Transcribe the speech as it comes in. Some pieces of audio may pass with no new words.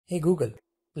Hey Google,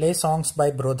 play songs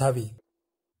by Brodha V.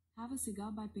 Have a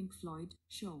Cigar by Pink Floyd,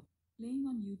 show. Playing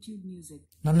on YouTube Music.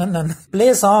 No.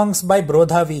 Play songs by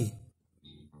Brodha V.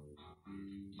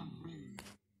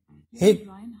 Hey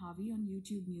Ryan Harvey on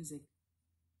YouTube Music.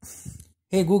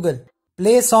 Hey Google,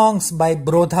 play songs by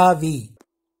Brodha V.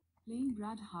 Playing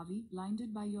Brad Harvey,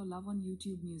 Blinded by Your Love on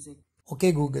YouTube Music.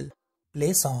 Okay Google,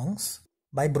 play songs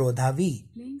by Brodha V.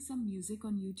 Playing some music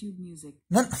on YouTube Music.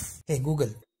 No. Hey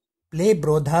Google, play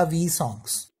Brodha V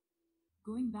songs.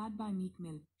 Going Bad by Meek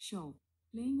Mill, show.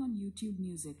 Playing on YouTube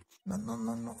Music.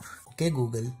 No. Okay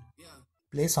Google,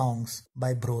 play songs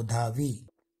by Brodha V.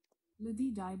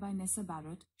 Lady Die by Nessa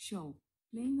Barrett, show.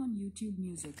 Playing on YouTube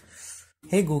Music.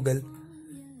 Hey Google,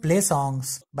 play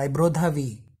songs by Brodha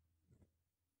V.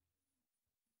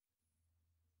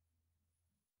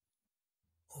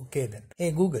 Okay then.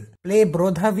 Hey Google, play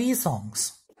Brodha V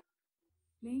songs.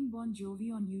 Playing Bon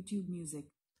Jovi on YouTube Music.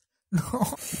 No.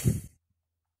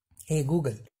 Hey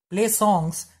Google, play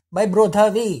songs by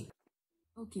Brodha V.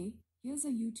 Okay, here's a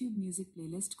YouTube music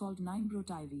playlist called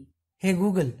 9Brodha V. Hey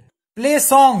Google, play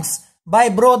songs by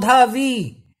Brodha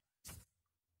V.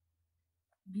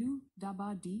 Blue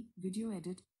Dabba D video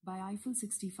edit by Eiffel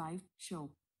 65 show.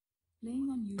 Playing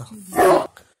on YouTube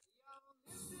Music.